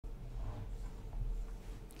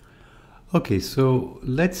Okay, so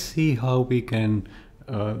let's see how we can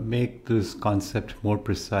make this concept more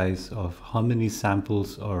precise of how many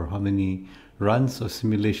samples or how many runs or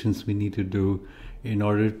simulations we need to do in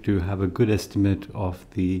order to have a good estimate of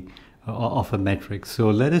the of a metric. So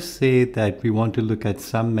let us say that we want to look at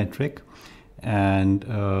some metric, and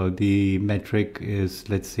the metric is,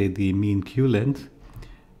 let's say, the mean queue length,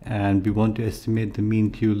 and we want to estimate the mean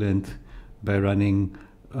queue length by running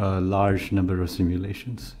a large number of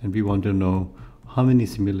simulations, and we want to know how many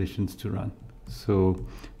simulations to run. So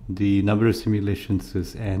the number of simulations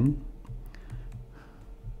is n.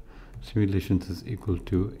 Simulations is equal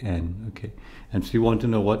to n. Okay, and so we want to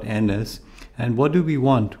know what n is. And what do we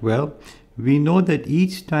want? Well, we know that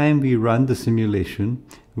each time we run the simulation,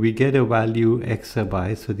 we get a value x sub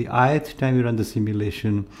I. So the ith time we run the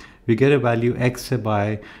simulation, we get a value x sub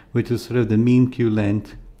I, which is sort of the mean queue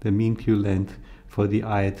length, for the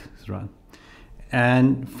ith run.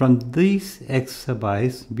 And from these x sub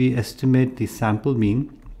i's, we estimate the sample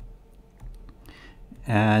mean.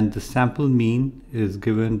 And the sample mean is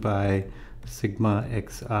given by sigma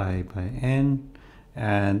xi by n,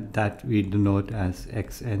 and that we denote as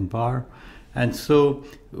xn bar. And so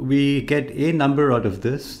we get a number out of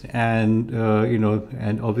this, and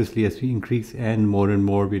and obviously as we increase n more and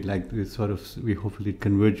more, we hopefully it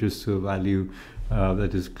converges to a value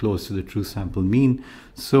that is close to the true sample mean.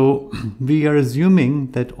 So we are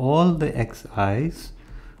assuming that all the xi's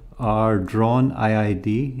are drawn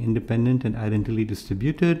IID, independent and identically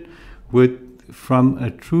distributed, from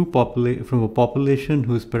a population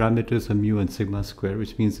whose parameters are mu and sigma square,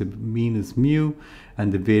 which means the mean is mu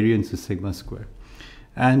and the variance is sigma square.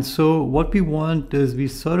 And so what we want is, we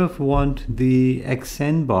sort of want the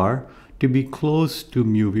xn bar to be close to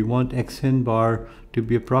mu. We want xn bar to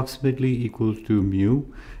be approximately equal to mu.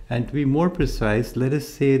 And to be more precise, let us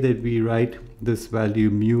say that we write this value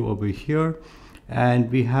mu over here, and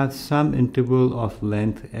we have some interval of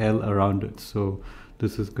length L around it. So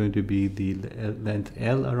this is going to be the length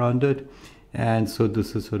L around it. And so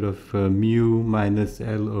this is sort of mu minus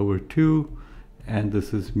L over 2, and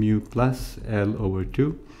this is mu plus L over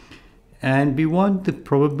 2. And we want the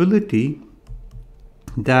probability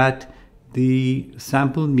that the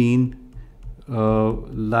sample mean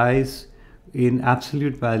lies in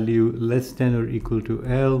absolute value less than or equal to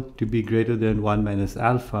L to be greater than 1 minus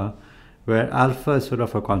alpha, where alpha is sort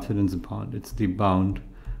of a confidence bound. It's the bound.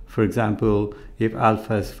 For example, if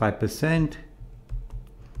alpha is 5%,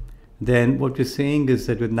 then what we're saying is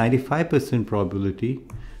that with 95% probability,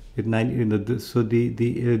 if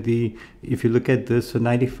you look at this, so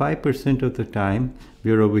 95% of the time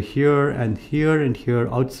we're over here and here and here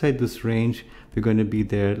outside this range, we're going to be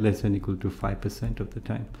there less than or equal to 5% of the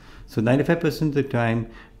time. So 95% of the time,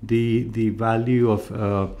 the value of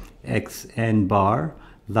xn bar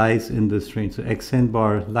lies in this range. So xn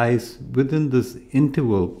bar lies within this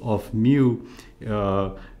interval of mu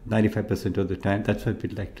 95% of the time. That's what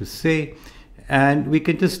we'd like to say. And we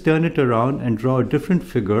can just turn it around and draw a different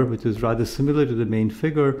figure, which is rather similar to the main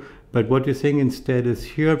figure. But what we're saying instead is,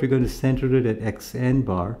 here we're going to center it at xn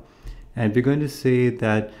bar. And we're going to say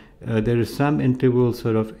that there is some interval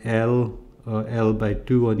sort of L by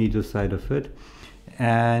 2 on either side of it.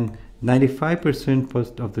 And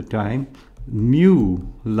 95% of the time, mu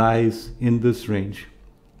lies in this range.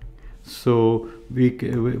 So we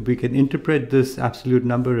can interpret this absolute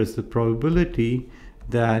number as the probability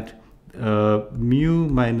that mu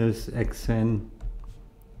minus xn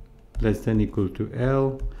less than or equal to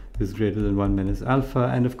L is greater than 1 minus alpha.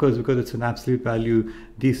 And of course, because it's an absolute value,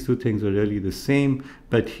 these two things are really the same.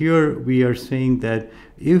 But here we are saying that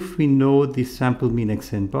if we know the sample mean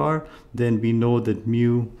xn bar, then we know that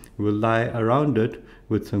mu will lie around it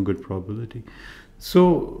with some good probability.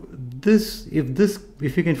 So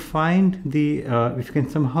if you can find if you can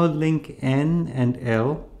somehow link n and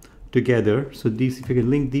L together, so if you can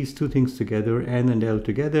link these two things together, n and L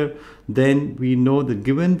together, then we know that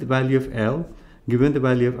given the value of L, given the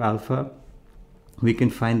value of alpha, we can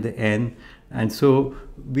find the n. And so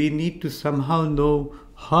we need to somehow know,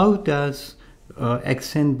 how does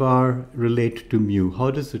xn bar relate to mu?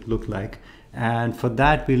 How does it look like? And for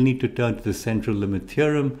that, we'll need to turn to the central limit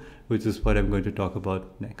theorem, which is what I'm going to talk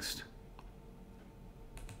about next.